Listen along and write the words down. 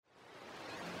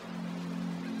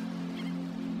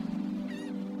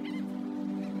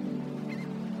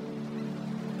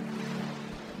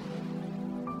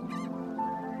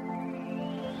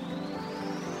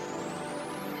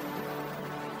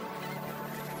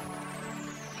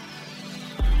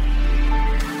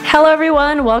Hello,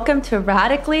 everyone. Welcome to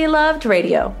Radically Loved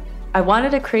Radio. I wanted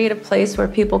to create a place where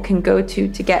people can go to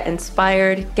get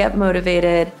inspired, get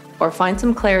motivated, or find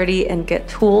some clarity and get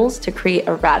tools to create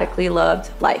a radically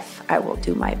loved life. I will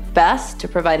do my best to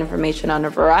provide information on a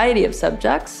variety of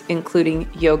subjects, including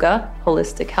yoga,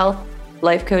 holistic health,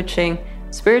 life coaching,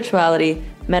 spirituality,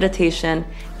 meditation,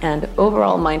 and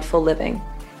overall mindful living.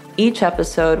 Each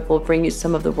episode will bring you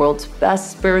some of the world's best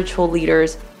spiritual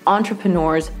leaders,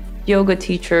 entrepreneurs, yoga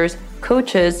teachers,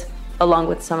 coaches, along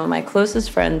with some of my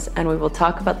closest friends, and we will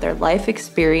talk about their life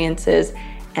experiences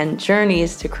and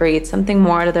journeys to create something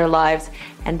more out of their lives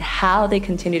and how they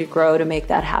continue to grow to make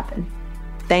that happen.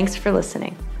 Thanks for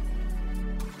listening.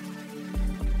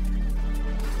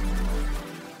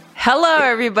 Hello,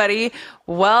 everybody.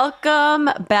 Welcome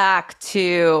back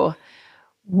to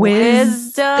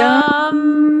Wisdom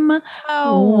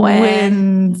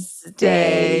Wednesdays.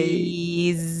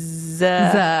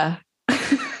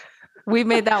 We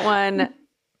made that one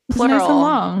plural. Nice and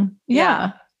long.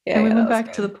 Yeah. And we went back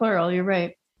good to the plural. You're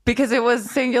right. Because it was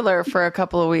singular for a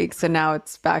couple of weeks and now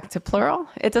it's back to plural.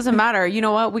 It doesn't matter. You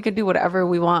know what? We could do whatever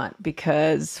we want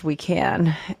because we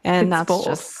can. And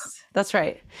that's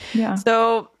right. Yeah.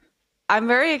 So I'm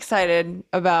very excited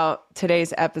about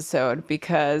today's episode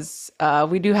because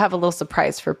we do have a little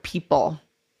surprise for people.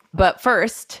 But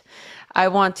first, I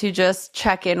want to just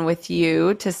check in with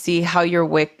you to see how your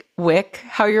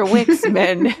how your wick's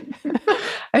been.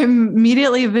 I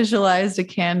immediately visualized a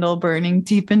candle burning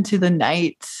deep into the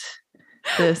night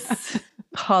this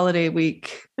holiday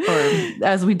week, or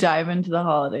as we dive into the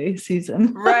holiday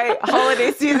season. Right.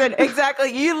 Holiday season.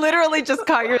 Exactly. You literally just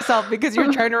caught yourself because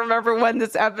you're trying to remember when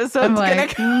this episode's going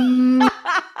to come.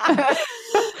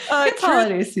 It's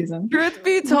holiday season. Truth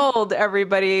be told,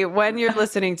 everybody, when you're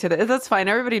listening to this, that's fine.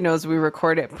 Everybody knows we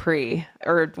record it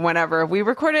or whenever. We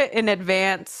record it in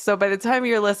advance. So by the time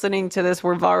you're listening to this,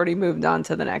 we've already moved on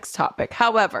to the next topic.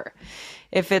 However,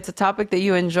 if it's a topic that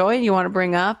you enjoy and you want to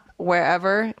bring up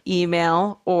wherever,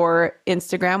 email or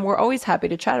Instagram, we're always happy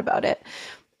to chat about it.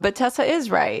 But Tessa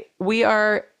is right. We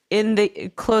are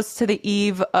close to the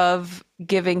eve of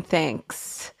giving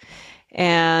thanks.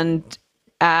 And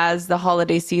as the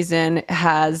holiday season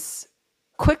has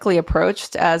quickly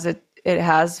approached, as it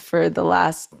has for the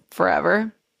last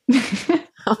forever.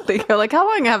 I'm thinking, like, how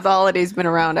long have the holidays been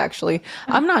around, actually?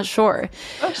 I'm not sure.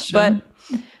 But,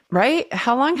 right?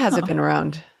 How long has it been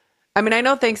around? I mean, I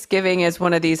know Thanksgiving is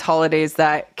one of these holidays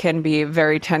that can be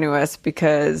very tenuous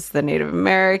because the Native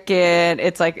American,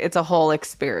 it's a whole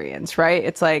experience, right?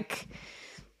 It's like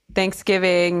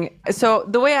Thanksgiving. So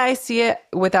the way I see it,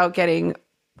 without getting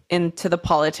into the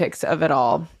politics of it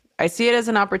all, I see it as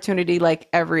an opportunity like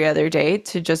every other day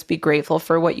to just be grateful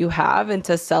for what you have and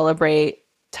to celebrate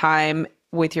time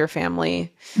with your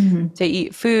family, to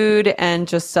eat food and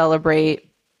just celebrate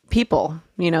people,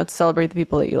 to celebrate the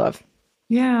people that you love.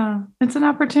 Yeah. It's an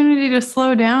opportunity to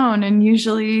slow down and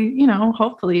usually,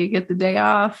 hopefully you get the day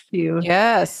off. You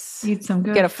eat some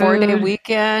good Get a 4-day food.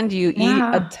 weekend. You eat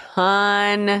a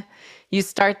ton. You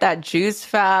start that juice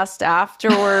fast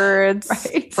afterwards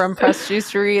from Press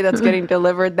Juicery that's getting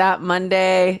delivered that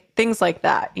Monday, things like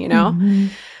that,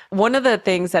 One of the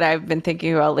things that I've been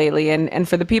thinking about lately, and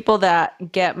for the people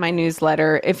that get my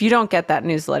newsletter, if you don't get that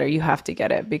newsletter, you have to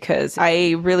get it because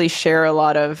I really share a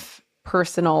lot of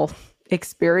personal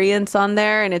experience on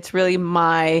there. And it's really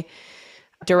my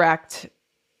direct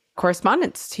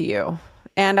correspondence to you.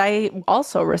 And I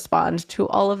also respond to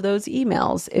all of those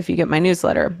emails if you get my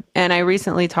newsletter. And I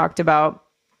recently talked about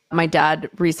my dad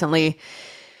recently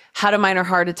had a minor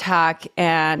heart attack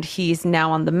and he's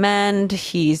now on the mend.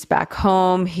 He's back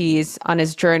home. He's on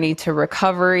his journey to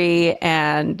recovery.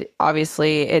 And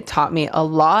obviously it taught me a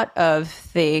lot of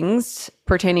things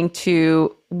pertaining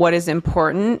to what is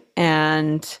important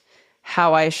and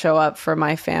how I show up for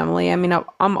my family. I mean,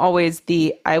 I'm always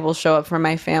I will show up for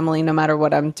my family no matter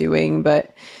what I'm doing,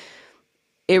 but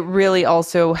it really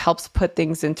also helps put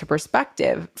things into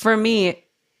perspective for me,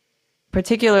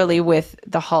 particularly with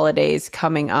the holidays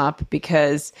coming up,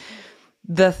 because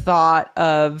the thought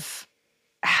of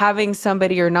having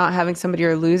somebody or not having somebody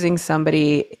or losing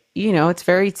somebody, it's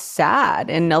very sad.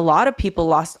 And a lot of people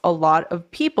lost a lot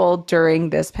of people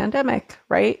during this pandemic,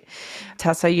 right?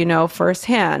 Tessa,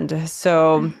 firsthand.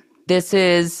 So this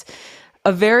is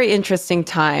a very interesting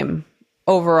time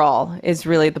overall is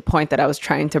really the point that I was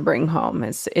trying to bring home.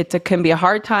 It can be a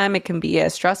hard time. It can be a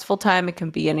stressful time. It can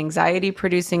be an anxiety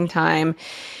producing time.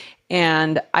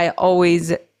 And I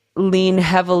always lean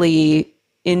heavily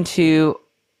into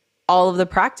all of the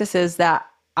practices that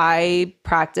I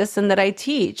practice and that I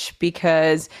teach,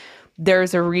 because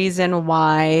there's a reason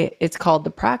why it's called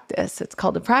the practice. It's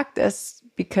called the practice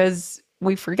because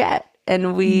we forget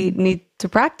and we need to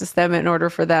practice them in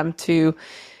order for them to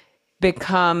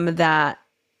become that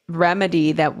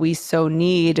remedy that we so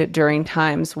need during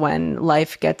times when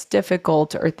life gets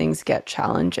difficult or things get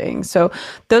challenging. So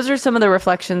those are some of the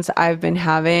reflections I've been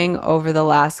having over the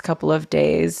last couple of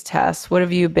days. Tess, what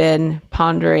have you been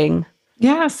pondering?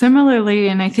 Yeah, similarly.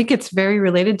 And I think it's very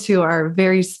related to our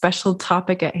very special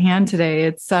topic at hand today.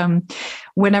 It's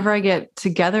whenever I get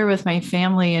together with my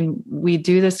family, and we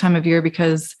do this time of year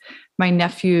because my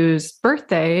nephew's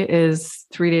birthday is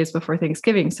 3 days before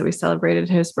Thanksgiving. So we celebrated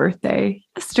his birthday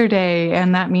yesterday.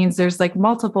 And that means there's like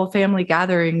multiple family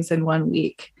gatherings in 1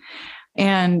 week.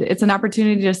 And it's an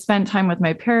opportunity to spend time with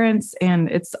my parents. And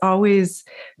it's always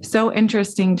so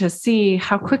interesting to see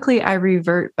how quickly I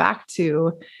revert back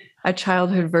to a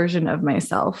childhood version of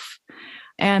myself.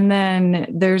 And then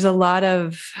there's a lot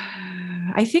of,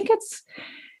 I think it's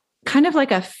kind of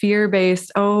like a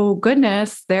fear-based, oh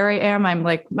goodness, there I am. I'm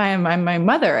like, I'm my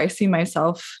mother. I see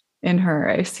myself in her.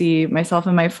 I see myself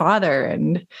in my father.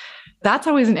 And that's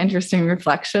always an interesting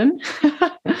reflection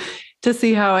to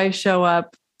see how I show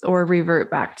up or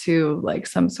revert back to like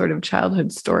some sort of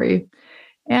childhood story.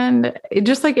 And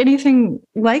just like anything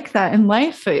like that in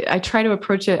life, I try to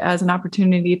approach it as an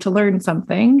opportunity to learn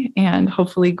something and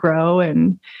hopefully grow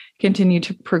and continue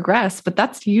to progress. But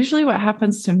that's usually what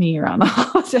happens to me around the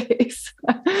holidays.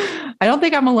 I don't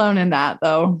think I'm alone in that,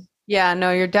 though. Yeah,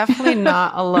 no, you're definitely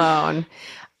not alone.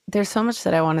 There's so much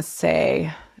that I want to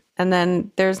say. And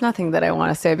then there's nothing that I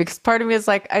want to say because part of me is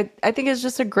like, I think it's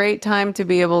just a great time to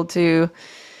be able to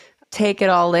take it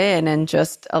all in and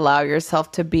just allow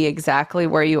yourself to be exactly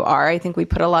where you are. I think we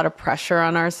put a lot of pressure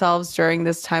on ourselves during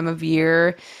this time of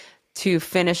year to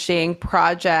finishing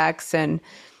projects and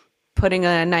putting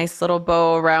a nice little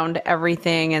bow around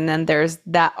everything. And then there's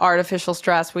that artificial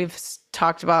stress we've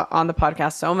talked about on the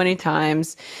podcast so many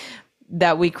times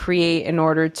that we create in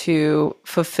order to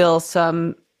fulfill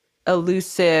some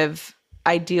elusive,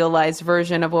 idealized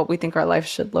version of what we think our life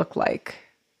should look like.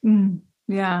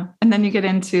 Yeah. And then you get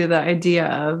into the idea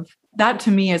of that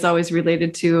to me is always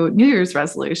related to New Year's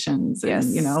resolutions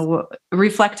and, you know,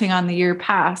 reflecting on the year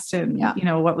past and, you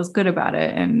know, what was good about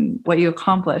it and what you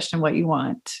accomplished and what you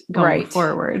want going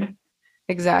forward.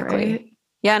 Exactly. Right?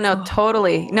 Yeah, no,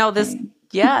 totally. No,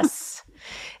 yes.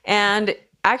 And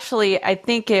actually, I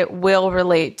think it will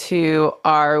relate to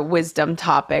our wisdom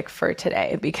topic for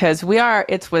today because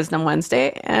it's Wisdom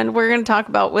Wednesday and we're going to talk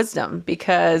about wisdom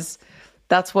because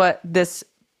that's what this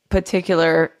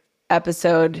particular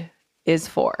episode is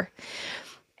for.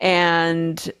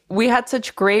 And we had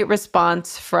such great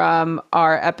response from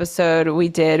our episode we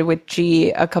did with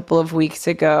G a couple of weeks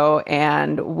ago,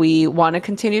 and we want to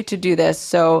continue to do this.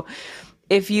 So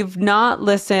if you've not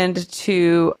listened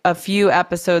to a few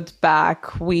episodes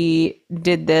back, we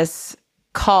did this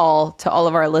call to all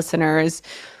of our listeners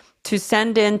to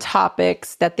send in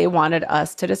topics that they wanted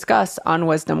us to discuss on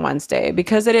Wisdom Wednesday,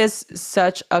 because it is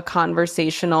such a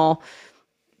conversational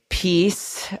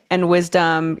piece and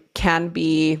wisdom can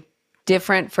be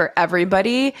different for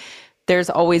everybody. There's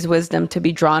always wisdom to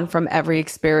be drawn from every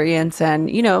experience. And,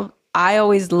 you know, I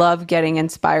always love getting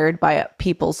inspired by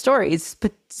people's stories,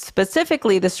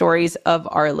 specifically the stories of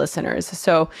our listeners.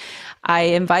 So I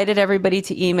invited everybody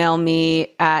to email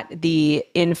me at the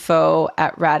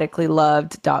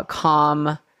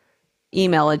info@radicallyloved.com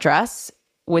email address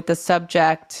with the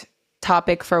subject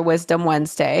topic for Wisdom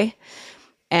Wednesday.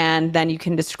 And then you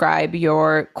can describe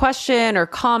your question or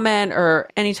comment or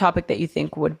any topic that you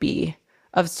think would be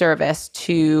of service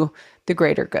to the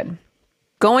greater good.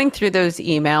 Going through those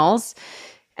emails,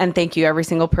 and thank you every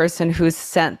single person who's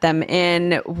sent them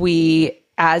in, we,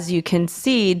 as you can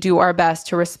see, do our best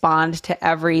to respond to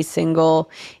every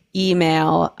single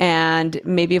email. And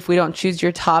maybe if we don't choose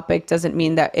your topic, doesn't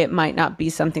mean that it might not be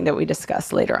something that we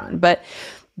discuss later on. But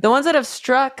the ones that have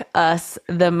struck us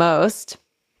the most,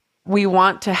 we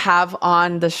want to have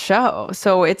on the show.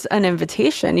 So it's an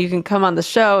invitation. You can come on the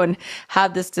show and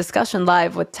have this discussion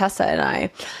live with Tessa and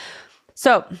I.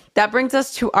 So that brings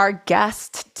us to our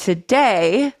guest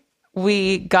today.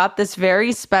 We got this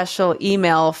very special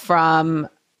email from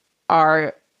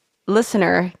our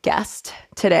listener guest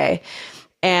today.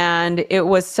 And it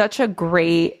was such a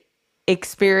great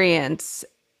experience.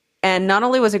 And not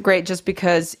only was it great just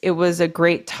because it was a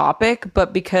great topic,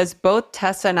 but because both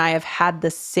Tessa and I have had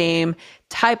the same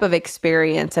type of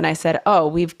experience. And I said, oh,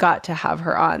 we've got to have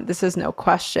her on. This is no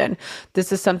question.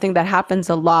 This is something that happens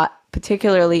a lot,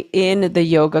 particularly in the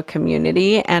yoga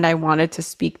community. And I wanted to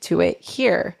speak to it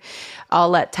here. I'll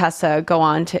let Tessa go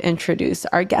on to introduce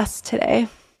our guest today.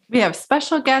 We have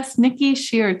special guest Nikki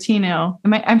Sciortino.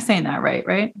 I'm saying that right?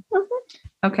 Mhm.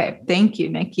 Okay. Thank you,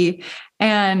 Nikki.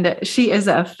 And she is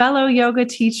a fellow yoga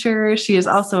teacher. She is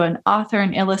also an author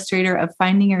and illustrator of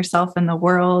Finding Yourself in the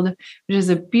World, which is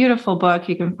a beautiful book.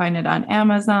 You can find it on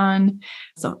Amazon.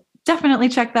 So definitely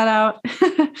check that out.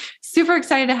 Super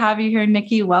excited to have you here,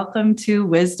 Nikki. Welcome to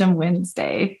Wisdom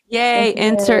Wednesday. Yay,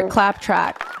 insert clap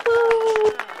track.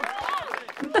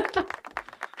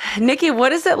 Nikki,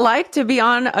 what is it like to be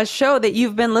on a show that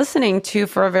you've been listening to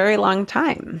for a very long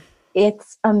time?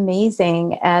 It's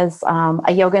amazing. As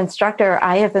a yoga instructor,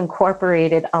 I have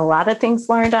incorporated a lot of things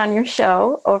learned on your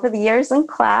show over the years in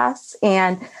class.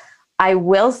 And I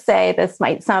will say this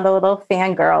might sound a little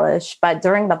fangirlish, but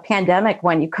during the pandemic,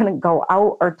 when you couldn't go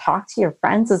out or talk to your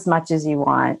friends as much as you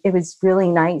want, it was really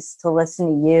nice to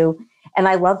listen to you. And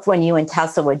I loved when you and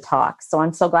Tessa would talk. So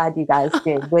I'm so glad you guys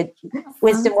did with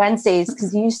Wisdom Wednesdays,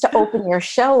 because you used to open your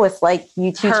show with like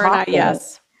you two talking.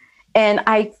 Yes. And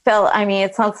I felt, I mean,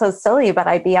 it sounds so silly, but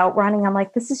I'd be out running. I'm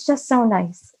like, this is just so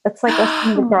nice. It's like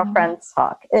listening to girlfriends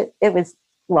talk. It was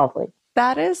lovely.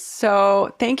 That is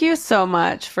so, thank you so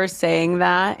much for saying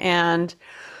that. And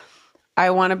I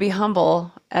want to be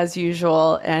humble as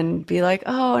usual and be like,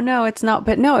 oh, no, it's not.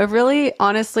 But no, it really,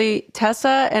 honestly,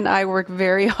 Tessa and I work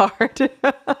very hard.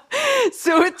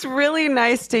 So it's really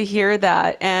nice to hear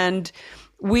that. And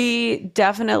we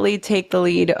definitely take the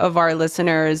lead of our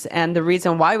listeners. And the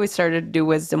reason why we started to do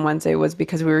Wisdom Wednesday was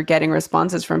because we were getting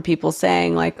responses from people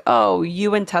saying like, oh,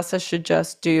 you and Tessa should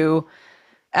just do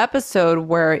episode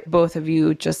where both of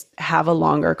you just have a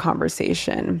longer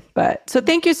conversation. But so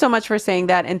thank you so much for saying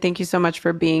that. And thank you so much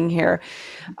for being here.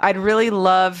 I'd really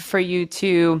love for you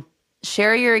to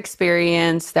share your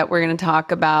experience that we're going to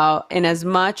talk about in as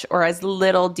much or as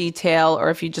little detail, or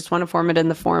if you just want to form it in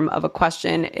the form of a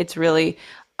question, it's really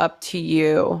up to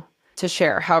you to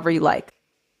share however you like.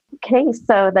 Okay,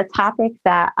 so the topic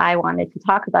that I wanted to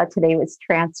talk about today was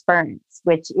transference,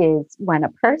 which is when a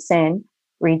person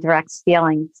redirects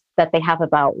feelings that they have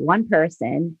about one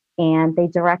person and they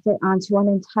direct it onto an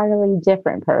entirely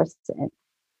different person.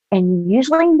 And you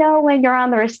usually know when you're on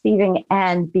the receiving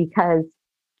end because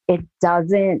it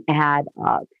doesn't add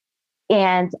up.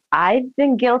 And I've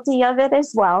been guilty of it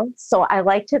as well. So I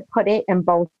like to put it in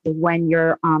both when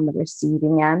you're on the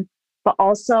receiving end, but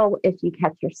also if you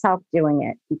catch yourself doing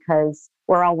it, because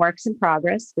we're all works in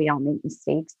progress. We all make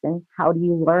mistakes. And how do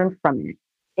you learn from it?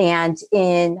 And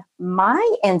in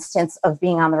my instance of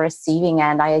being on the receiving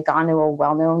end, I had gone to a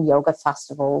well-known yoga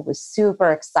festival, was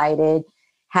super excited,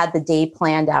 had the day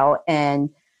planned out, and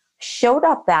showed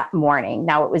up that morning.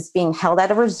 Now, it was being held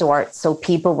at a resort, so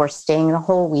people were staying the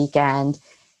whole weekend.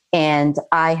 And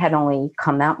I had only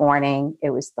come that morning. It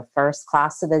was the first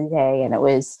class of the day, and it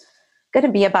was going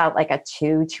to be about like a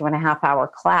 2.5 hour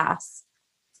class.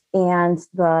 And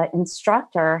the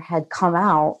instructor had come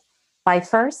out by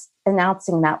first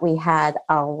announcing that we had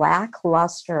a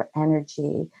lackluster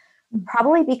energy,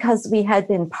 probably because we had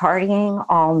been partying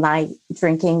all night,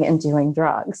 drinking and doing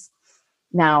drugs.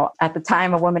 Now, at the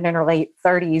time, a woman in her late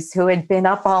 30s who had been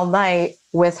up all night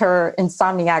with her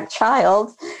insomniac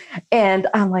child. And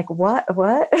I'm like, what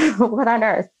on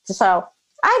earth? So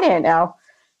I didn't know.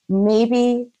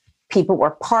 Maybe people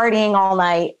were partying all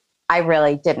night. I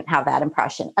really didn't have that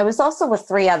impression. I was also with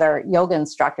 3 other yoga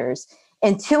instructors,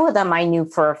 and 2 of them I knew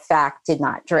for a fact did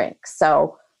not drink.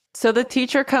 So the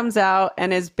teacher comes out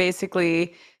and is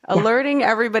basically alerting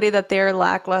everybody that they're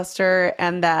lackluster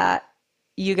and that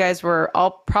you guys were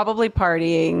all probably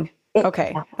partying.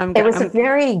 Okay. It was a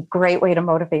very great way to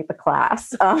motivate the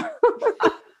class.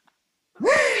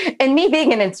 And me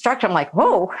being an instructor, I'm like,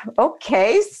 whoa,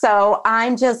 okay. So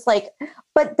I'm just like,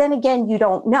 but then again, you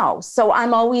don't know. So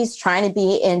I'm always trying to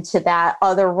be into that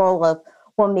other role of,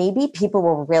 well, maybe people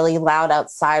were really loud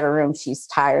outside her room. She's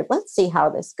tired. Let's see how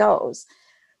this goes.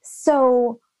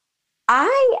 So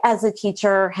I, as a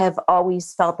teacher, have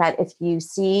always felt that if you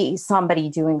see somebody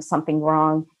doing something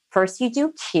wrong, first you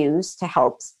do cues to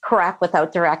help correct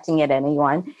without directing at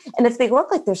anyone. And if they look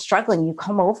like they're struggling, you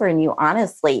come over and you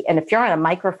honestly, and if you're on a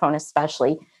microphone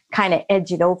especially, kind of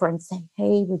edge it over and say,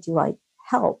 hey, would you like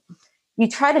help? You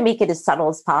try to make it as subtle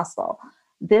as possible.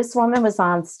 This woman was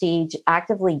on stage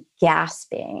actively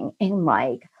gasping and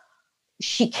like,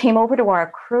 she came over to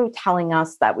our crew telling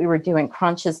us that we were doing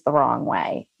crunches the wrong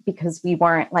way because we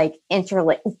weren't like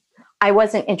I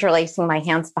wasn't interlacing my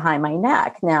hands behind my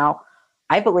neck. Now,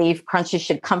 I believe crunches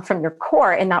should come from your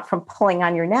core and not from pulling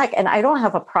on your neck. And I don't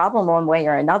have a problem one way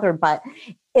or another, but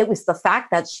it was the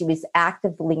fact that she was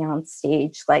actively on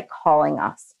stage, like calling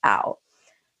us out.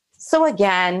 So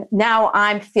again, now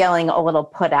I'm feeling a little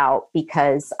put out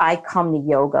because I come to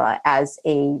yoga as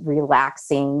a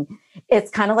relaxing,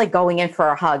 it's kind of like going in for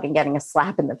a hug and getting a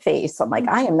slap in the face. I'm like,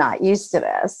 I am not used to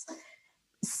this.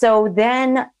 So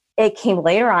then it came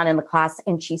later on in the class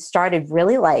and she started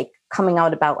really like coming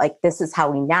out about like, this is how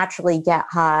we naturally get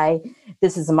high.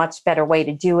 This is a much better way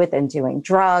to do it than doing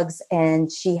drugs.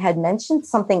 And she had mentioned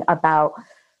something about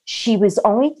she was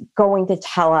only going to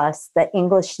tell us the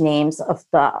English names of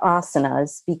the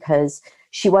asanas because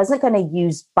she wasn't going to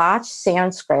use botched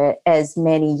Sanskrit as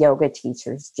many yoga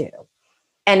teachers do.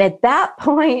 And at that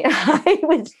point, I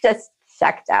was just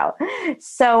checked out.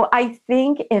 So I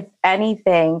think if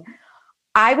anything,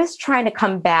 I was trying to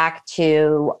come back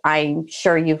to, I'm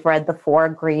sure you've read the 4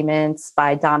 Agreements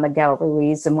by Don Miguel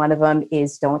Ruiz, and one of them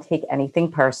is don't take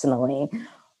anything personally.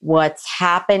 What's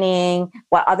happening,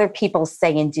 what other people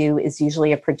say and do is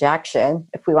usually a projection.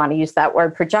 If we want to use that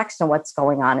word projection, what's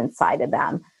going on inside of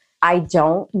them. I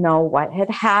don't know what had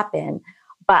happened,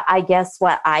 but I guess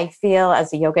what I feel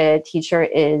as a yoga teacher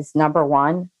is number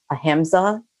 1,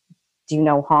 ahimsa, do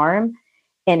no harm.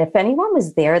 And if anyone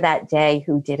was there that day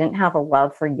who didn't have a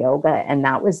love for yoga and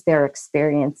that was their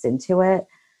experience into it,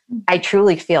 I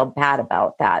truly feel bad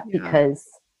about that because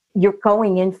you're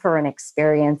going in for an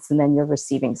experience and then you're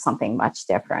receiving something much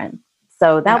different.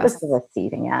 So that was the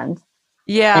receiving end.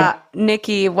 Yeah,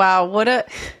 Nikki, wow,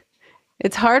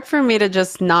 it's hard for me to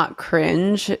just not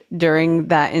cringe during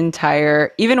that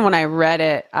entire, even when I read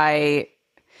it, I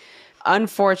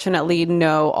unfortunately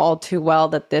know all too well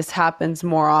that this happens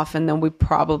more often than we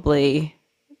probably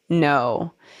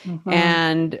know. Mm-hmm.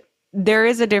 And there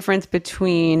is a difference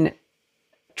between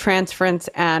transference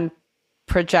and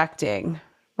projecting,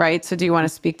 right? So do you want to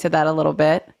speak to that a little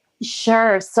bit?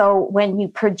 Sure. So when you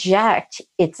project,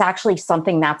 it's actually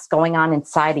something that's going on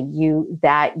inside of you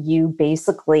that you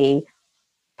basically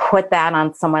put that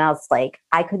on someone else. Like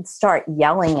I could start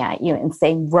yelling at you and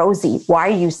saying, Rosie, why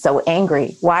are you so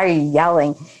angry? Why are you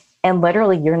yelling? And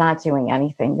literally you're not doing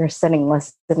anything. You're sitting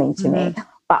listening to me,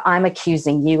 but I'm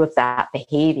accusing you of that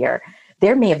behavior.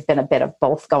 There may have been a bit of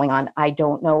both going on. I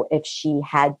don't know if she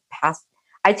had past.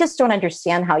 I just don't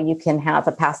understand how you can have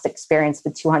a past experience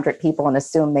with 200 people and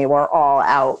assume they were all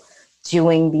out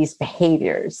doing these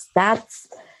behaviors. That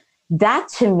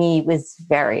to me was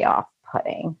very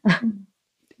off-putting.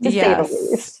 To say the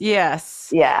least. Yes.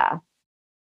 Yeah.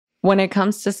 When it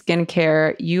comes to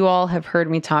skincare, you all have heard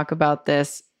me talk about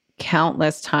this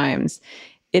countless times.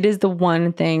 It is the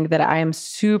one thing that I am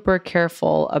super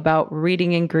careful about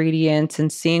reading ingredients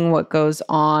and seeing what goes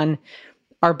on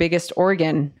our biggest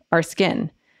organ, our skin.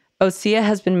 Osea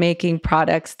has been making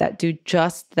products that do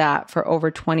just that for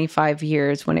over 25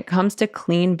 years. When it comes to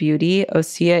clean beauty,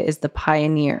 Osea is the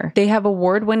pioneer. They have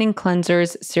award-winning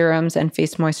cleansers, serums, and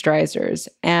face moisturizers,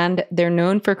 and they're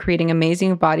known for creating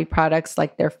amazing body products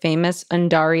like their famous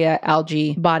Undaria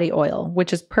algae body oil,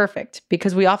 which is perfect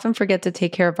because we often forget to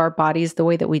take care of our bodies the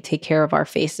way that we take care of our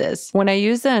faces. When I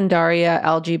use the Undaria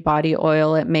algae body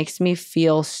oil, it makes me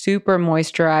feel super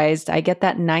moisturized. I get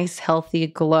that nice, healthy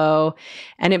glow,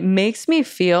 and it makes me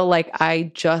feel like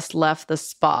I just left the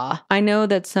spa. I know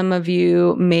that some of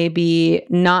you may be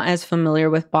not as familiar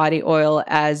with body oil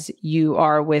as you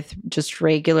are with just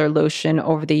regular lotion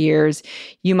over the years.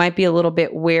 You might be a little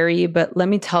bit wary, but let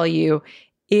me tell you,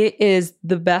 it is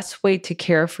the best way to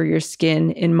care for your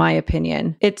skin, in my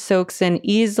opinion. It soaks in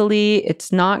easily,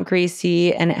 it's not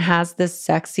greasy, and it has this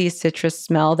sexy citrus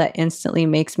smell that instantly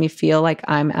makes me feel like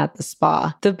I'm at the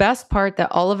spa. The best part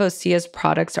that all of Osea's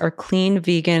products are clean,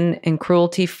 vegan, and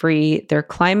cruelty-free. They're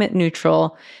climate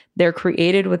neutral. They're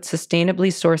created with sustainably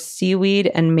sourced seaweed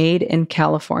and made in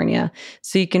California.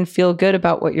 So you can feel good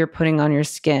about what you're putting on your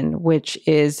skin, which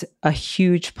is a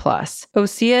huge plus.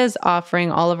 Osea is offering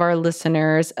all of our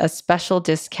listeners a special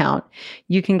discount.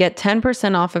 You can get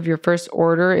 10% off of your first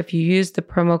order if you use the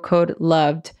promo code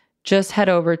LOVED. Just head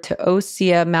over to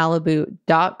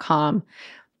oseamalibu.com.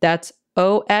 That's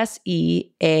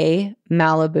OSEA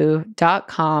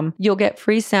Malibu.com. You'll get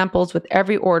free samples with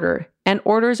every order, and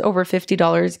orders over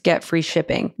 $50 get free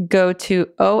shipping. Go to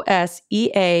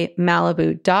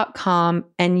OSEAMalibu.com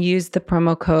and use the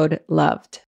promo code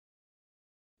LOVED.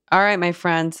 All right, my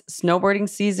friends, snowboarding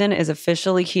season is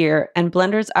officially here, and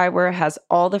Blenders Eyewear has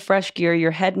all the fresh gear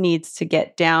your head needs to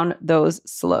get down those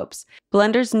slopes.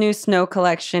 Blenders' new snow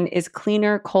collection is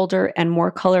cleaner, colder, and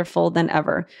more colorful than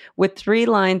ever. With 3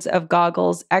 lines of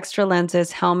goggles, extra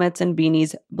lenses, helmets, and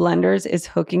beanies, Blenders is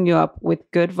hooking you up with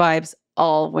good vibes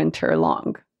all winter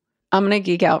long. I'm going to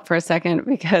geek out for a second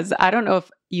because I don't know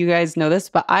if you guys know this,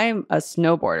 but I'm a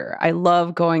snowboarder. I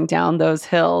love going down those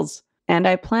hills. And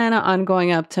I plan on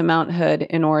going up to Mount Hood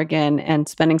in Oregon and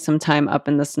spending some time up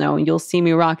in the snow. You'll see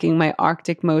me rocking my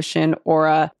Arctic Motion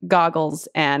Aura goggles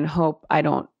and hope I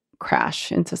don't crash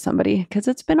into somebody because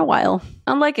it's been a while.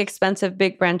 Unlike expensive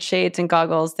big brand shades and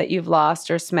goggles that you've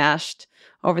lost or smashed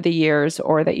over the years,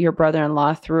 or that your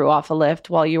brother-in-law threw off a lift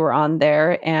while you were on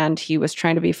there and he was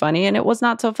trying to be funny and it was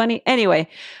not so funny. Anyway,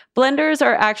 blenders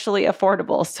are actually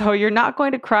affordable, so you're not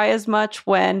going to cry as much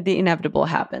when the inevitable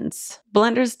happens.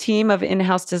 Blender's team of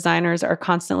in-house designers are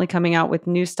constantly coming out with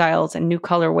new styles and new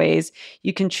colorways.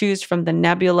 You can choose from the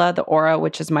Nebula, the Aura,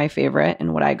 which is my favorite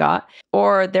and what I got,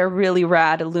 or their really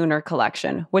rad Lunar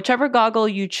collection. Whichever goggle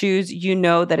you choose, you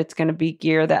know that it's going to be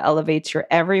gear that elevates your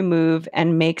every move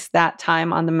and makes that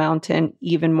time on the mountain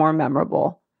even more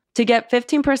memorable. To get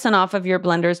 15% off of your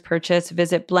Blenders purchase,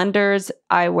 visit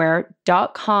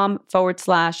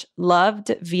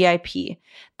blenderseyewear.com/loved VIP.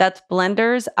 That's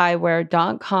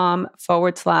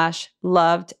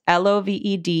blenderseyewear.com/loved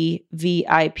LOVED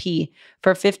VIP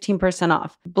for 15%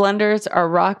 off. Blenders are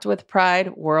rocked with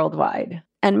pride worldwide.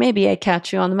 And maybe I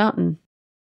catch you on the mountain.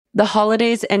 The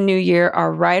holidays and New Year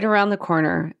are right around the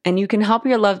corner, and you can help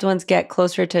your loved ones get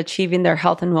closer to achieving their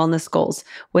health and wellness goals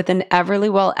with an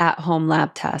Everlywell at-home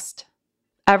lab test.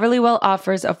 Everlywell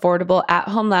offers affordable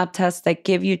at-home lab tests that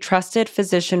give you trusted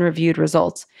physician-reviewed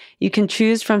results. You can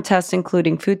choose from tests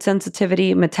including food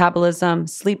sensitivity, metabolism,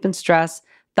 sleep and stress,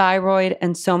 thyroid,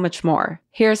 and so much more.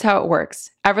 Here's how it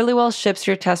works. Everlywell ships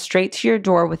your test straight to your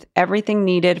door with everything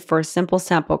needed for a simple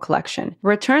sample collection.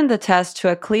 Return the test to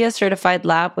a CLIA-certified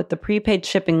lab with the prepaid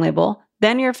shipping label.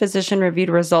 Then your physician-reviewed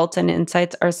results and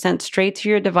insights are sent straight to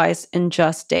your device in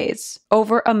just days.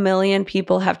 Over 1 million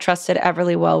people have trusted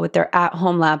Everlywell with their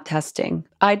at-home lab testing.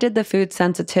 I did the food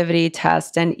sensitivity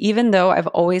test, and even though I've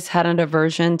always had an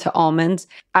aversion to almonds,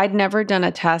 I'd never done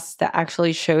a test that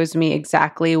actually shows me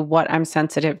exactly what I'm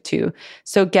sensitive to.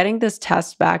 So getting this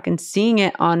test back and seeing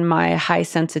it on my high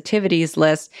sensitivities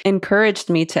list encouraged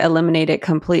me to eliminate it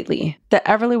completely. The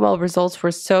Everlywell results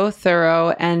were so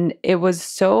thorough, and it was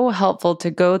so helpful to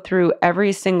go through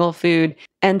every single food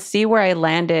and see where I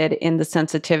landed in the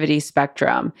sensitivity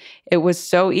spectrum. It was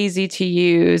so easy to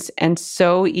use and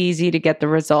so easy to get the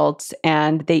results,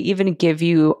 and they even give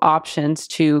you options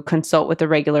to consult with a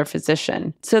regular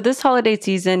physician. So this holiday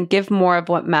season, give more of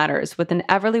what matters with an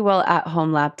Everlywell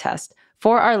at-home lab test.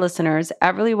 For our listeners,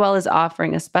 Everlywell is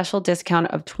offering a special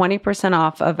discount of 20%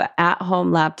 off of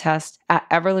at-home lab test at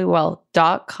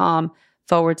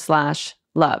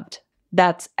everlywell.com/loved.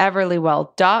 That's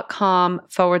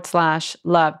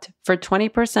everlywell.com/loved for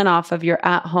 20% off of your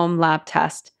at-home lab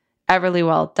test.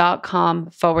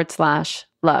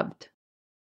 everlywell.com/loved.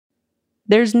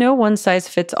 There's no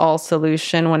one-size-fits-all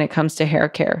solution when it comes to hair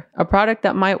care. A product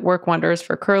that might work wonders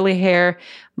for curly hair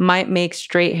might make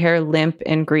straight hair limp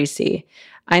and greasy.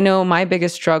 I know my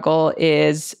biggest struggle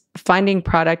is finding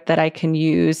product that I can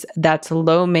use that's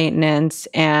low maintenance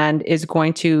and is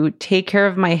going to take care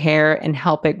of my hair and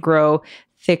help it grow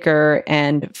thicker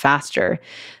and faster.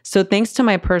 So thanks to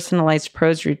my personalized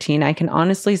Prose routine, I can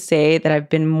honestly say that I've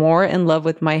been more in love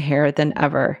with my hair than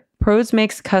ever. Prose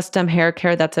makes custom hair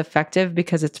care that's effective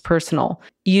because it's personal.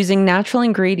 Using natural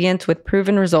ingredients with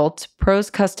proven results, Prose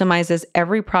customizes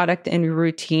every product in your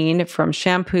routine from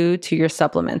shampoo to your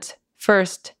supplements.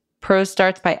 First, Prose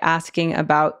starts by asking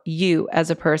about you as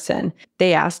a person.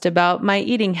 They asked about my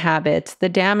eating habits, the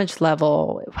damage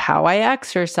level, how I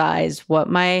exercise, what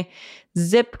my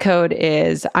zip code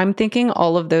is. I'm thinking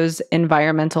all of those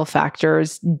environmental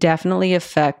factors definitely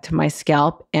affect my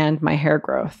scalp and my hair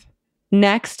growth.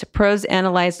 Next, Prose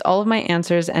analyzed all of my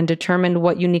answers and determined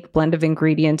what unique blend of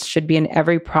ingredients should be in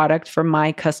every product for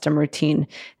my custom routine.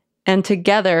 And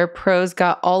together, Prose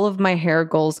got all of my hair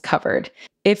goals covered.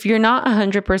 If you're not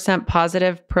 100%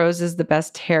 positive Prose is the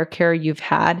best hair care you've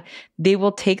had, they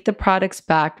will take the products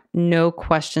back, no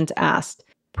questions asked.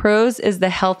 Prose is the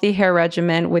healthy hair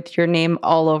regimen with your name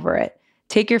all over it.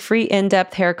 Take your free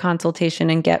in-depth hair consultation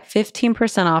and get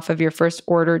 15% off of your first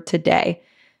order today.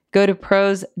 Go to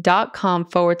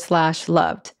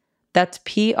prose.com/loved. That's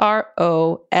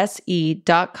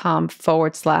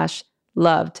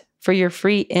prose.com/loved for your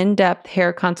free in-depth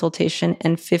hair consultation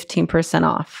and 15%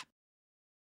 off.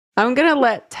 I'm going to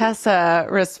let Tessa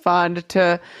respond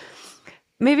to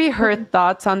maybe her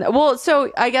thoughts on that. Well, so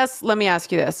I guess let me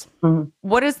ask you this. Mm-hmm.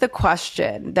 What is the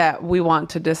question that we want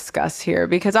to discuss here?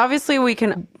 Because obviously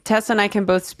Tessa and I can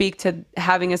both speak to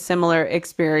having a similar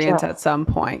experience at some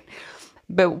point.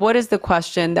 But what is the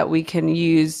question that we can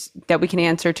use, that we can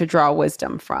answer to draw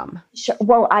wisdom from? Sure.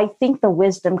 Well, I think the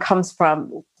wisdom comes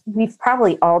from, we've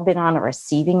probably all been on a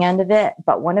receiving end of it,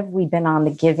 but when have we been on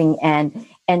the giving end?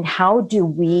 And how do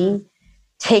we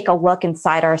take a look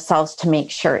inside ourselves to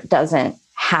make sure it doesn't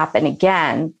happen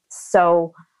again.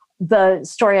 So the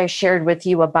story I shared with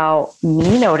you about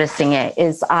me noticing it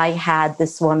is I had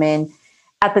this woman.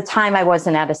 At the time, I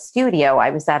wasn't at a studio.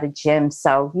 I was at a gym.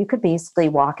 So you could basically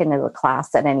walk into the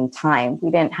class at any time.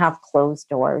 We didn't have closed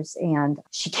doors. And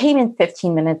she came in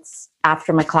 15 minutes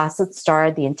after my class had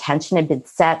started. The intention had been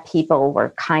set. People were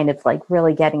kind of like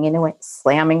really getting into it,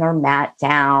 slamming her mat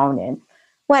down and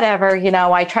whatever.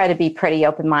 I try to be pretty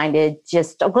open-minded,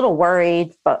 just a little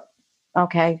worried, but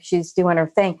okay, she's doing her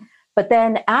thing. But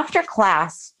then after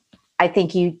class, I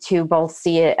think you two both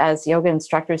see it as yoga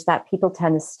instructors that people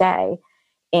tend to stay.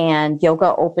 And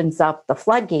yoga opens up the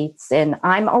floodgates, and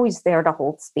I'm always there to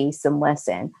hold space and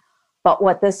listen. But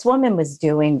what this woman was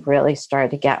doing really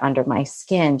started to get under my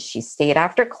skin. She stayed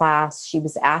after class. She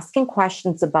was asking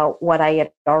questions about what I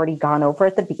had already gone over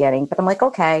at the beginning. But I'm like,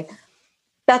 okay,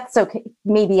 that's okay.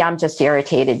 Maybe I'm just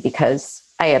irritated because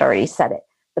I had already said it.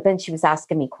 But then she was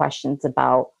asking me questions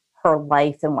about her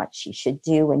life and what she should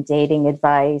do and dating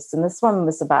advice. And this woman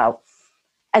was about,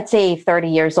 I'd say 30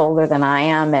 years older than I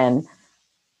am. And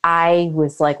I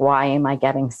was like, why am I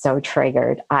getting so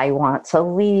triggered? I want to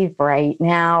leave right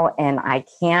now, and I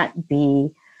can't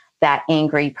be that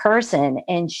angry person.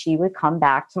 And she would come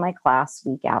back to my class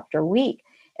week after week.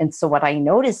 And so what I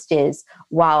noticed is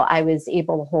while I was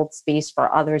able to hold space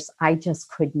for others, I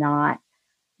just could not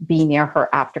be near her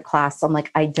after class. I'm like,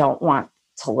 I don't want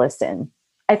to listen.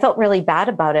 I felt really bad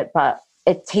about it, but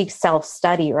it takes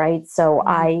self-study, right? So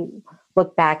I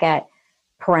look back at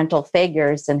parental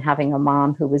figures and having a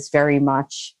mom who was very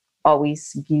much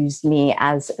always used me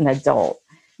as an adult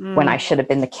when I should have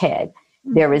been the kid.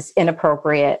 There was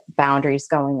inappropriate boundaries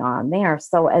going on there.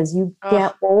 So as you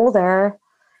get older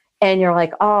and you're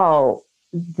like, oh,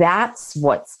 that's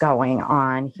what's going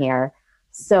on here.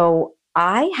 So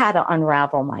I had to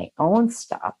unravel my own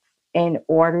stuff in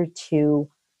order to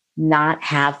not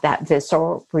have that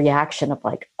visceral reaction of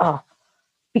like, oh,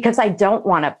 because I don't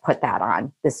want to put that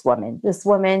on this woman. This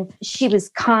woman, she was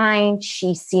kind.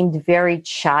 She seemed very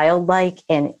childlike.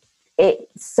 And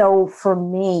so for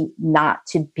me not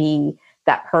to be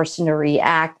that person to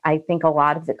react, I think a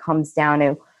lot of it comes down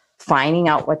to finding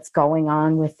out what's going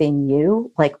on within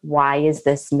you. Like, why is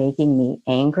this making me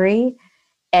angry?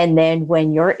 And then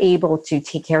when you're able to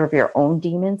take care of your own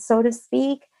demons, so to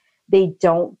speak, they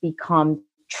don't become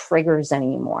triggers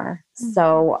anymore.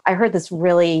 So I heard this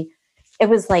it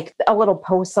was like a little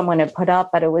post someone had put up,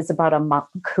 but it was about a monk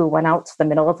who went out to the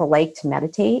middle of the lake to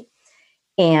meditate.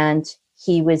 And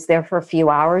he was there for a few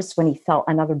hours when he felt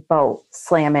another boat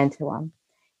slam into him.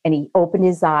 And he opened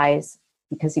his eyes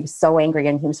because he was so angry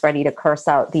and he was ready to curse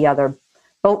out the other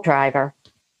boat driver.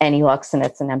 And he looks and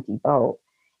it's an empty boat.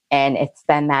 And it's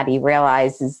then that he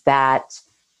realizes that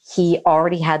he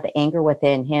already had the anger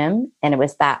within him. And it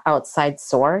was that outside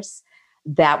source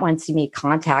that once you made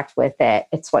contact with it,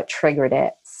 it's what triggered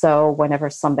it. So whenever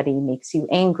somebody makes you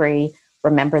angry,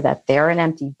 remember that they're an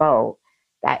empty boat.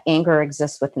 That anger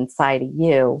exists within inside of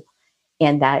you,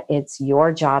 and that it's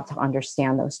your job to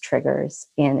understand those triggers.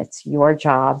 And it's your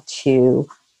job to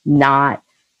not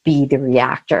be the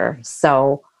reactor.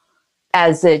 So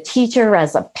as a teacher,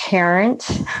 as a parent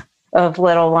of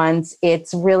little ones,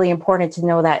 it's really important to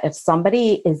know that if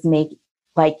somebody is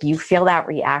you feel that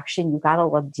reaction, you got to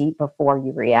look deep before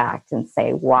you react and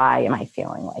say, why am I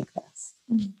feeling like this?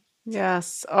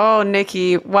 Yes. Oh,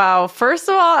 Nikki. Wow. First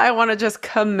of all, I want to just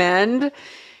commend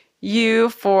you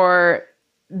for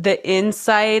the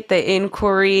insight, the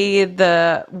inquiry,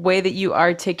 the way that you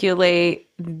articulate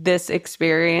this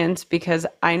experience, because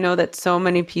I know that so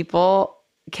many people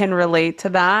can relate to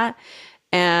that.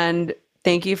 And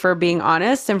thank you for being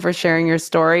honest and for sharing your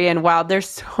story. And wow,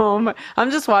 I'm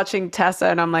just watching Tessa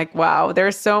and I'm like, wow,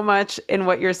 there's so much in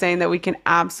what you're saying that we can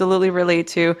absolutely relate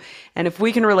to. And if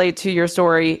we can relate to your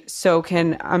story, so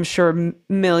can, I'm sure,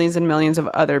 millions and millions of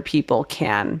other people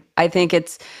can. I think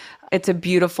it's a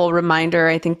beautiful reminder.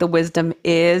 I think the wisdom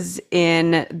is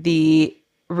in the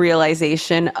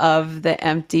realization of the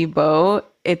empty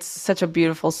boat. It's such a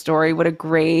beautiful story. What a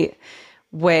great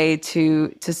way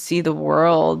to see the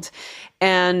world.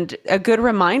 And a good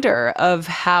reminder of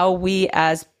how we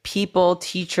as people,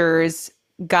 teachers,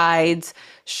 guides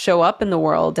show up in the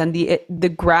world, and the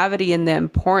gravity and the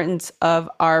importance of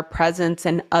our presence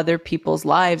in other people's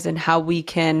lives, and how we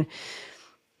can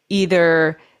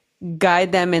either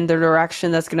guide them in the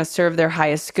direction that's going to serve their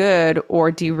highest good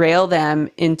or derail them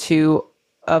into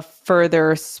a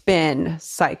further spin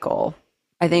cycle.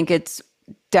 I think it's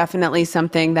definitely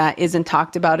something that isn't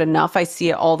talked about enough. I see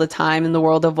it all the time in the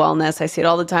world of wellness. I see it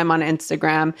all the time on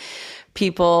Instagram.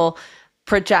 People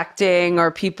projecting or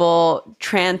people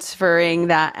transferring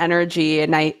that energy.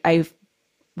 And I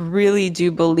really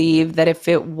do believe that if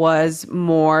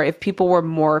people were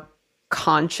more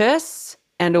conscious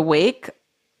and awake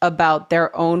about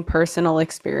their own personal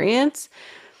experience,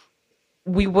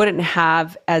 we wouldn't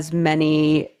have as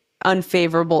many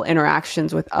unfavorable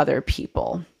interactions with other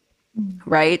people,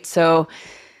 right? So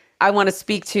I want to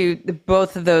speak to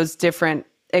both of those different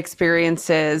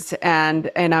experiences,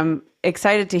 and I'm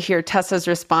excited to hear Tessa's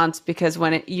response, because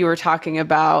when you were talking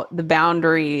about the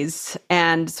boundaries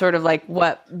and sort of like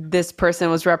what this person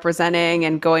was representing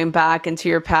and going back into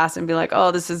your past and be like,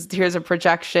 oh, here's a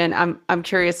projection. I'm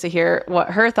curious to hear what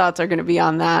her thoughts are going to be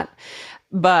on that.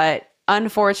 But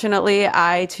unfortunately,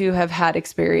 I too have had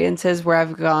experiences where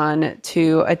I've gone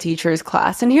to a teacher's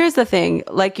class. And here's the thing,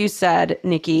 like you said,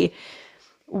 Nikki,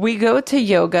 we go to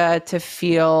yoga to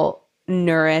feel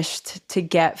nourished, to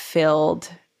get filled,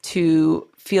 to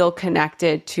feel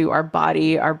connected to our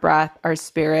body, our breath, our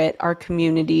spirit, our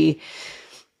community.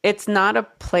 It's not a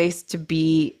place to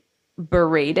be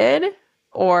berated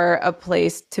or a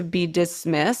place to be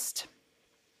dismissed.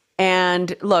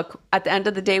 And look, at the end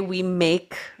of the day, we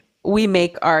make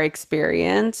our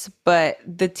experience, but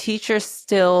the teacher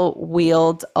still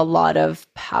wields a lot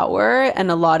of power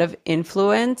and a lot of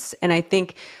influence. And I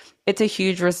think it's a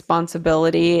huge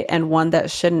responsibility and one that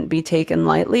shouldn't be taken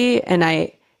lightly. And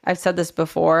I've said this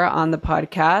before on the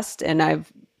podcast, and I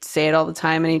say it all the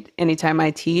time, anytime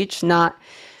I teach, not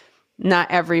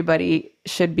everybody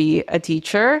should be a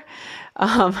teacher.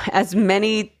 As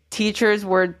many teachers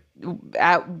were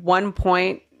at one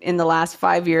point in the last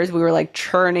 5 years, we were like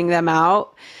churning them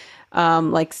out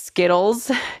like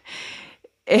Skittles.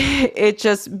 It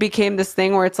just became this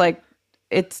thing where it's like,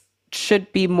 it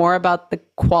should be more about the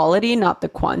quality, not the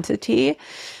quantity.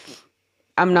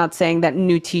 I'm not saying that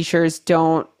new teachers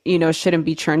shouldn't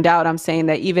be churned out. I'm saying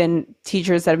that even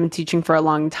teachers that have been teaching for a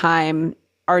long time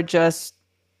are just,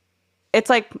 it's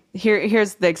like,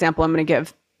 here's the example I'm going to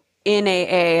give. In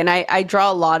AA, and I draw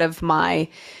a lot of my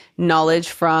knowledge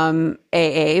from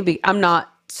AA. I'm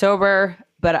not sober,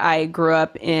 but I grew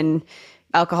up in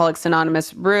Alcoholics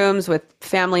Anonymous rooms with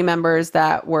family members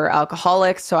that were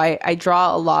alcoholics. So I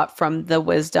draw a lot from the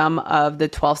wisdom of the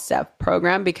 12-step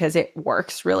program because it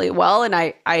works really well. And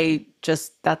I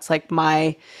just, that's like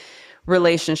my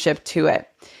relationship to it.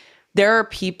 There are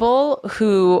people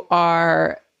who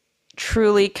are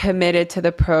truly committed to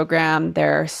the program.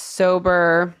 They're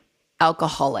sober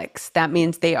alcoholics. That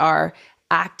means they are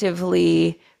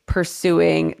actively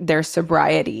pursuing their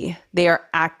sobriety. They are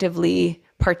actively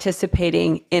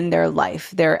participating in their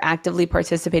life. They're actively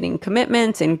participating in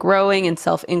commitments and growing and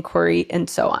self-inquiry and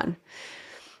so on.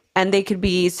 And they could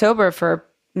be sober for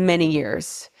many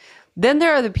years. Then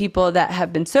there are the people that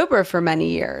have been sober for many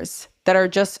years that are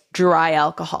just dry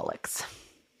alcoholics,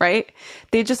 right?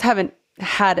 They just haven't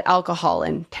had alcohol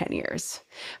in 10 years.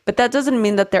 But that doesn't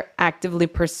mean that they're actively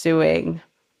pursuing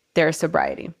their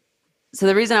sobriety. So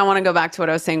the reason I want to go back to what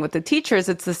I was saying with the teachers,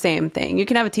 it's the same thing. You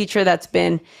can have a teacher that's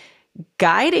been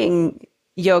guiding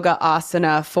yoga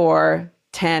asana for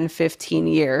 10, 15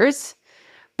 years,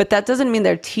 but that doesn't mean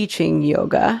they're teaching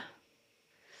yoga.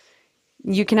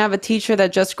 You can have a teacher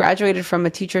that just graduated from a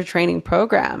teacher training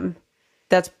program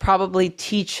that's probably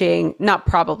teaching, not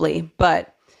probably,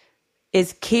 but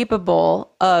is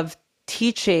capable of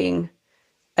teaching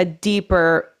a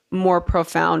deeper, more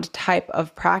profound type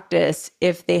of practice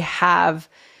if they have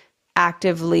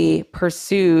actively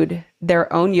pursued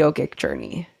their own yogic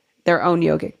journey, their own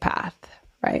yogic path,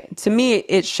 right? To me,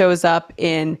 it shows up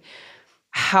in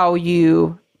how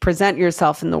you present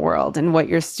yourself in the world and what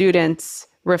your students'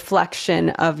 reflection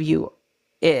of you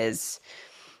is,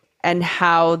 and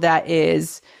how that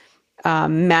is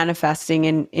manifesting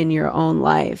in your own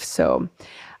life. So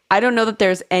I don't know that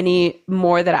there's any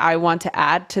more that I want to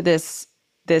add to this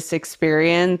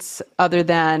experience other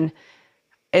than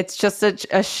it's just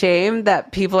a shame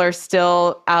that people are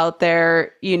still out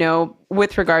there,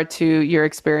 with regard to your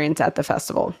experience at the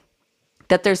festival,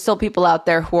 that there's still people out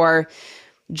there who are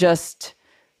just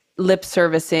lip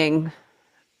servicing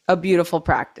a beautiful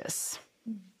practice.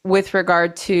 With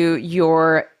regard to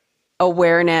your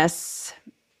awareness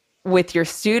with your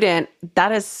student,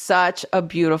 that is such a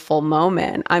beautiful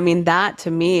moment. I mean, that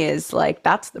to me is like,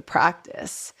 that's the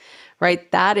practice,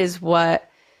 right? That is what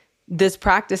this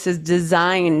practice is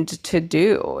designed to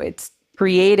do. It's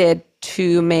created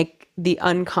to make the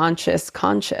unconscious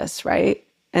conscious, right?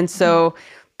 And so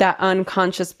that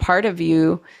unconscious part of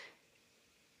you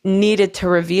needed to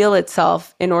reveal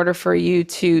itself in order for you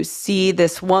to see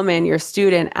this woman, your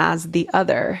student, as the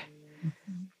other,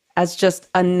 as just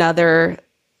another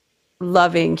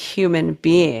loving human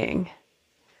being.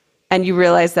 And you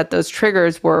realize that those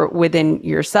triggers were within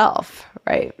yourself,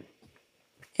 right?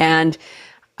 And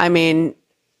I mean,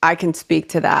 I can speak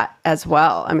to that as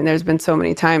well. I mean, there's been so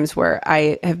many times where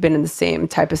I have been in the same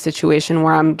type of situation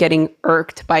where I'm getting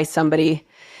irked by somebody,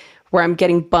 where I'm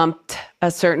getting bumped a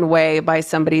certain way by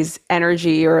somebody's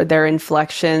energy or their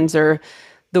inflections or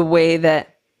the way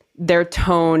that their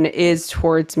tone is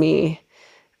towards me.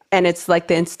 And it's like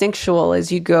the instinctual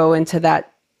as you go into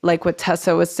that, like what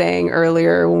Tessa was saying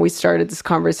earlier when we started this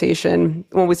conversation,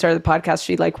 when we started the podcast,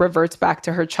 she like reverts back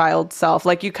to her child self.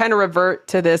 Like you kind of revert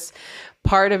to this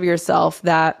part of yourself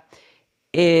that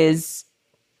is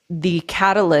the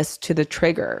catalyst to the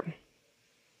trigger.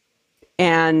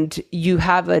 And you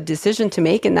have a decision to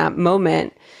make in that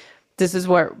moment. This is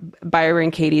what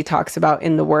Byron Katie talks about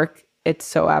in the work. It's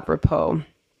so apropos.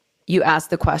 You ask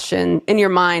the question in your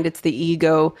mind, it's the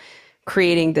ego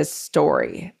creating this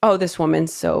story. Oh, this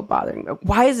woman's so bothering me.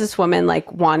 Why is this woman like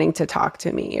wanting to talk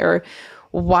to me? Or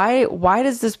why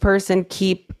does this person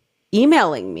keep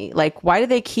emailing me? Like, why do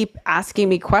they keep asking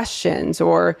me questions?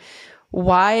 Or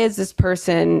why is this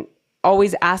person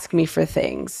always ask me for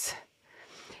things?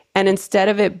 And instead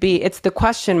of it's the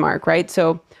question mark, right?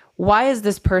 So why is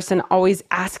this person always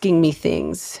asking me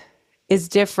things is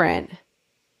different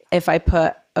if I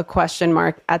put a question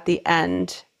mark at the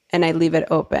end and I leave it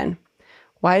open.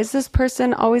 Why is this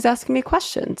person always asking me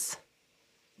questions?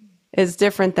 Is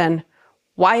different than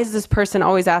why is this person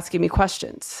always asking me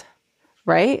questions,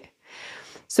 right?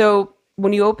 So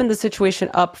when you open the situation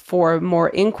up for more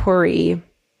inquiry,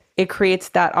 it creates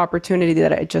that opportunity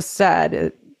that I just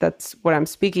said. That's what I'm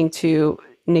speaking to,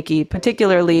 Nikki,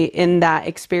 particularly in that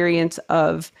experience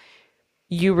of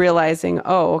you realizing,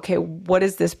 oh, okay, what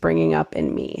is this bringing up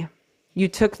in me? You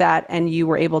took that and you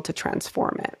were able to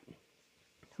transform it,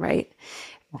 right?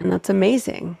 And that's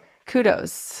amazing.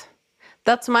 Kudos.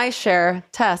 That's my share.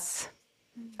 Tess,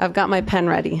 I've got my pen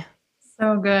ready.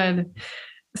 So good.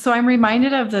 So I'm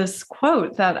reminded of this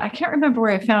quote that I can't remember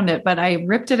where I found it, but I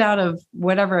ripped it out of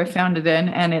whatever I found it in,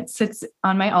 and it sits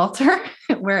on my altar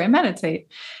where I meditate.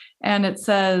 And it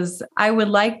says, I would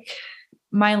like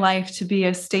my life to be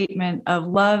a statement of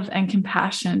love and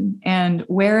compassion, and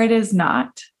where it is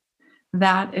not,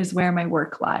 that is where my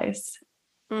work lies.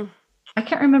 I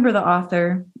can't remember the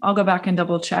author. I'll go back and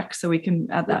double check so we can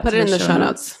add that. We'll put it in the show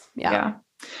notes. Yeah.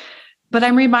 But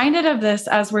I'm reminded of this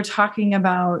as we're talking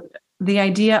about the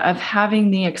idea of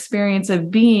having the experience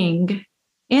of being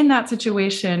in that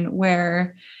situation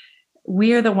where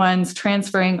we are the ones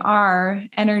transferring our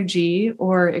energy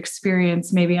or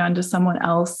experience maybe onto someone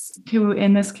else who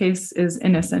in this case is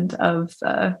innocent of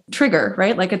the trigger,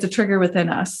 right? Like it's a trigger within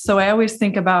us. So I always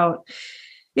think about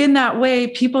in that way,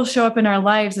 people show up in our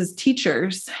lives as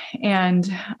teachers and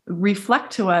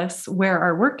reflect to us where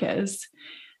our work is.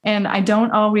 And I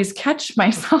don't always catch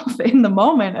myself in the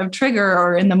moment of trigger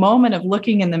or in the moment of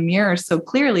looking in the mirror so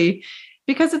clearly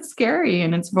because it's scary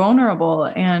and it's vulnerable.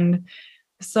 And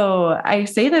so I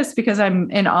say this because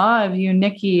I'm in awe of you,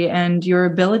 Nikki, and your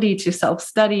ability to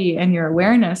self-study and your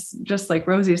awareness, just like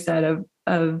Rosie said,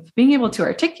 of being able to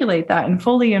articulate that and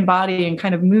fully embody and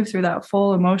kind of move through that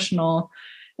full emotional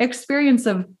experience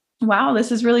of, wow,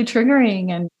 this is really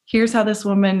triggering. And here's how this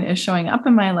woman is showing up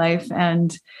in my life.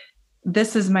 And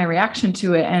this is my reaction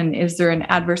to it. And is there an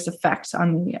adverse effect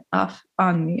on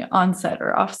the onset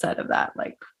or offset of that?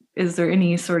 Like, is there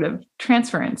any sort of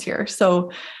transference here?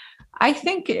 So I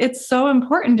think it's so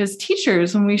important as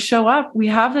teachers, when we show up, we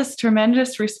have this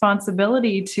tremendous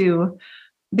responsibility to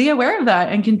be aware of that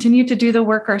and continue to do the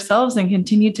work ourselves and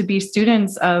continue to be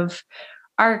students of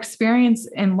our experience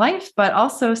in life, but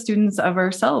also students of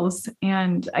ourselves.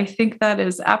 And I think that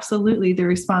is absolutely the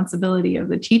responsibility of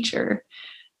the teacher.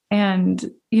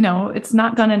 And, it's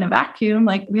not done in a vacuum.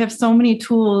 Like we have so many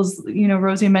tools,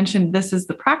 Rosie mentioned this is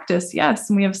the practice. Yes.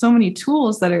 And we have so many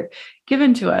tools that are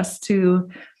given to us to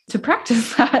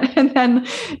practice that.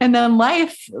 And then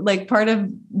life, like part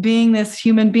of being this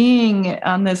human being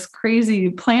on this crazy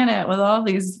planet with all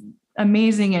these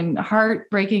amazing and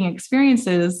heartbreaking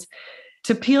experiences,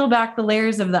 to peel back the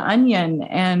layers of the onion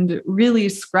and really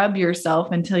scrub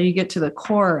yourself until you get to the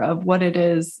core of what it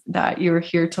is that you're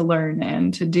here to learn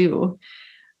and to do.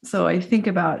 So I think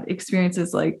about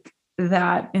experiences like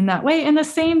that in that way. And the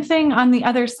same thing on the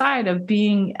other side of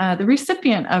being the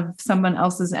recipient of someone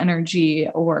else's energy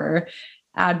or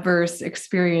adverse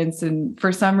experience. And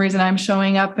for some reason I'm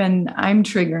showing up and I'm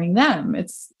triggering them.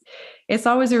 It's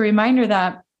always a reminder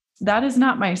that that is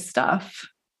not my stuff.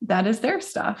 That is their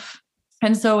stuff.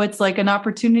 And so it's like an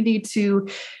opportunity to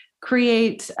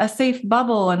create a safe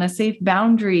bubble and a safe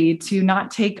boundary to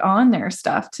not take on their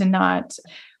stuff, to not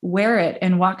wear it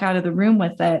and walk out of the room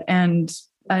with it. And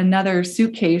another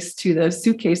suitcase to the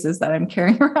suitcases that I'm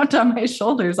carrying around on my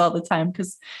shoulders all the time.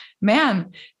 Because,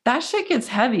 man, that shit gets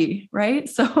heavy, right?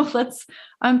 So let's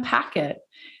unpack it.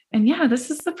 And yeah,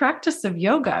 this is the practice of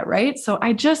yoga, right? So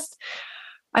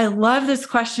I love this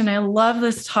question. I love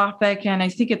this topic. And I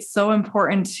think it's so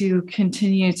important to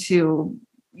continue to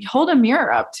hold a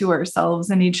mirror up to ourselves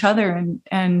and each other,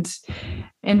 and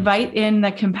invite in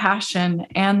the compassion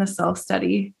and the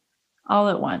self-study all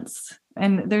at once.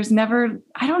 And there's never,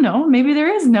 I don't know, maybe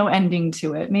there is no ending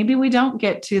to it. Maybe we don't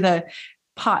get to the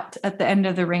pot at the end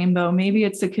of the rainbow. Maybe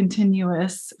it's a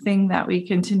continuous thing that we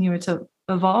continue to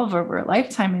evolve over a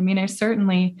lifetime. I mean, I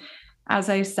certainly, as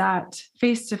I sat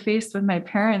face to face with my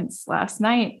parents last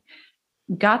night,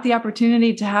 got the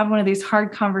opportunity to have one of these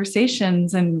hard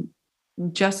conversations and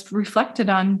just reflected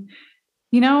on,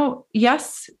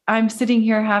 yes, I'm sitting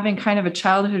here having kind of a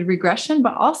childhood regression,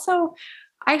 but also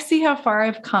I see how far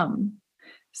I've come.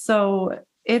 So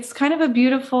it's kind of a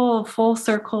beautiful full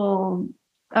circle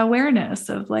awareness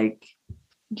of like,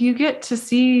 you get to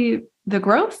see the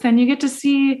growth and you get to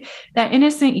see that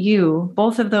innocent you.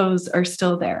 Both of those are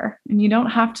still there, and you don't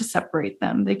have to separate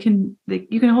them. You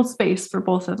can hold space for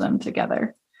both of them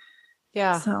together.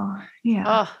 Yeah. So, yeah.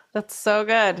 Oh, that's so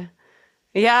good.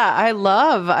 Yeah, I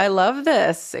love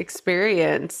this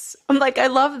experience. I'm like, I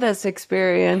love this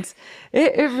experience.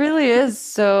 It really is.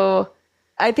 So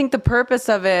I think the purpose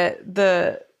of it,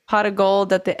 the pot of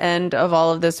gold at the end of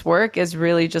all of this work, is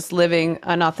really just living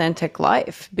an authentic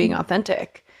life, being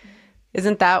authentic.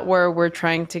 Isn't that where we're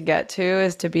trying to get to,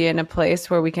 is to be in a place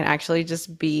where we can actually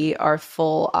just be our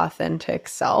full authentic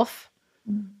self,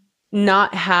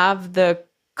 not have the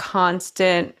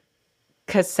constant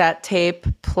cassette tape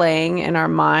playing in our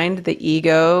mind, the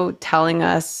ego telling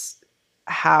us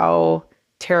how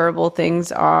terrible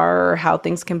things are, or how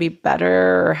things can be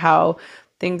better, or how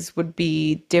things would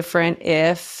be different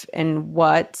if, and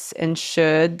what's and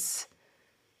shoulds.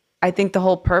 I think the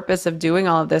whole purpose of doing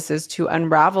all of this is to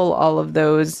unravel all of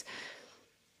those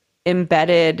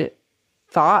embedded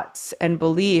thoughts and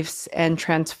beliefs and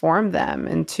transform them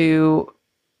into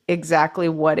exactly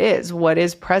what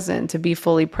is present, to be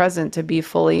fully present, to be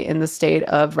fully in the state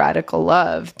of radical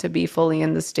love, to be fully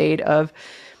in the state of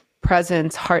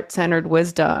presence, heart-centered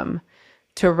wisdom,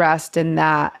 to rest in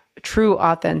that true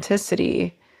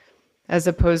authenticity, as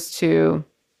opposed to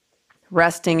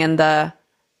resting in the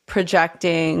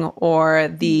projecting or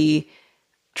the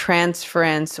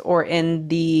transference or in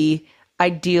the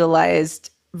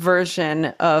idealized version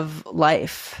of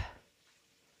life.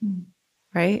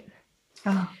 Right?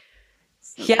 Oh,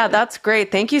 yeah, that's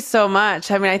great. Thank you so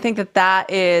much. I mean, I think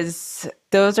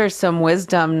those are some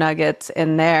wisdom nuggets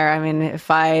in there. I mean, if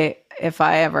I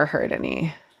ever heard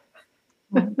any.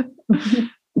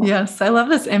 Yes, I love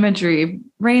this imagery.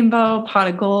 Rainbow, pot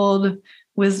of gold,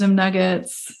 wisdom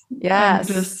nuggets. Yes.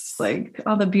 And just like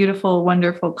all the beautiful,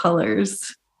 wonderful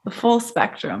colors, the full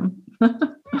spectrum.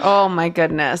 Oh my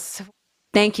goodness.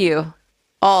 Thank you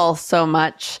all so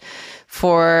much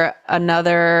for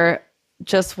another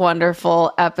just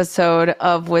wonderful episode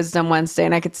of Wisdom Wednesday.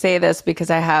 And I could say this because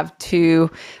I have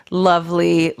two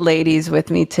lovely ladies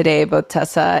with me today, both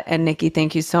Tessa and Nikki.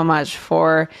 Thank you so much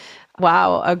for,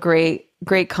 a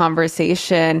great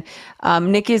conversation.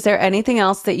 Nikki, is there anything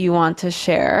else that you want to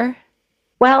share?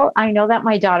 Well, I know that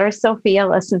my daughter Sophia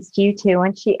listens to you too,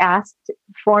 and she asked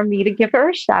for me to give her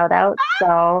a shout out.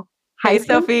 So, hi,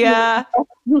 Sophia.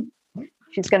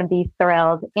 She's going to be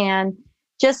thrilled. And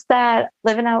just that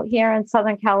living out here in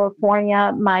Southern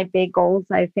California, my big goals,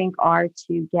 I think, are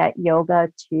to get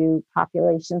yoga to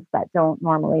populations that don't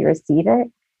normally receive it.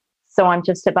 So I'm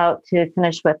just about to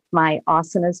finish with my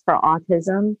asanas for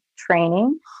autism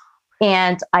training.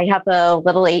 And I have a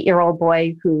little 8-year-old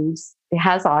boy who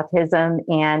has autism,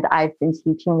 and I've been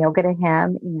teaching yoga to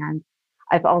him. And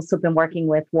I've also been working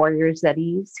with Warriors at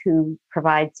Ease, who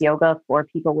provides yoga for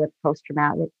people with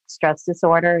post-traumatic stress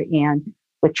disorder and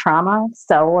with trauma.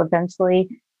 So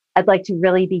eventually I'd like to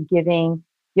really be giving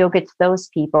yoga to those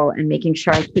people and making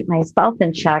sure I keep myself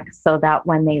in check so that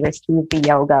when they receive the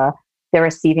yoga, they're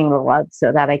receiving the love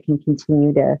so that I can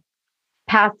continue to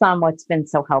pass on what's been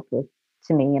so helpful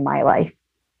to me in my life.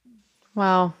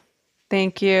 Wow.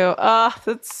 Thank you. Oh,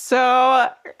 that's so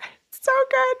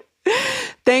good.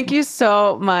 Thank you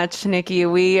so much, Nikki.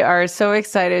 We are so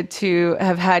excited to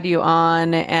have had you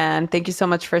on, and thank you so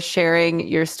much for sharing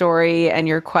your story and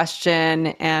your question.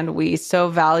 And we so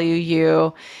value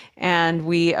you and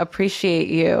we appreciate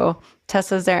you.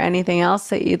 Tessa, is there anything else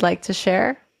that you'd like to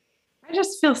share? I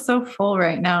just feel so full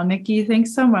right now, Nikki.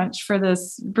 Thanks so much for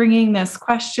this, bringing this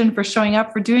question, for showing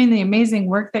up, for doing the amazing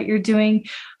work that you're doing.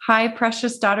 Hi,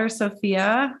 precious daughter,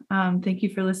 Sophia. Thank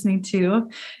you for listening too.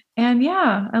 And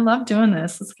yeah, I love doing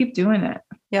this. Let's keep doing it.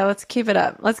 Yeah, let's keep it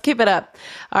up. Let's keep it up.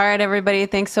 All right, everybody.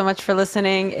 Thanks so much for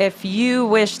listening. If you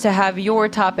wish to have your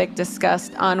topic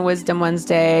discussed on Wisdom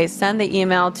Wednesday, send the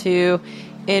email to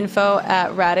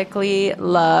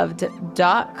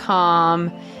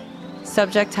info@radicallyloved.com.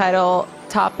 Subject title,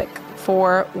 topic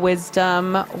for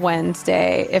Wisdom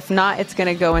Wednesday. If not, it's going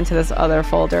to go into this other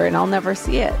folder and I'll never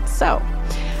see it. So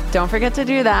don't forget to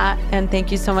do that. And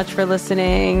thank you so much for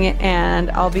listening.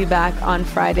 And I'll be back on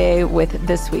Friday with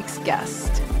this week's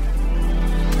guest.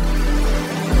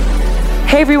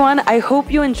 Hey everyone, I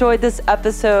hope you enjoyed this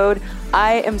episode.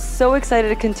 I am so excited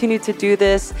to continue to do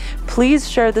this. Please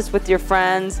share this with your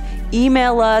friends.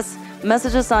 Email us.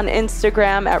 Message us on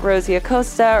Instagram at Rosie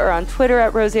Acosta or on Twitter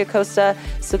at Rosie Acosta.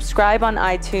 Subscribe on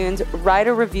iTunes. Write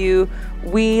a review.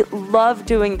 We love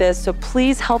doing this, so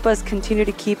please help us continue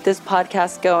to keep this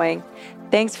podcast going.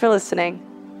 Thanks for listening.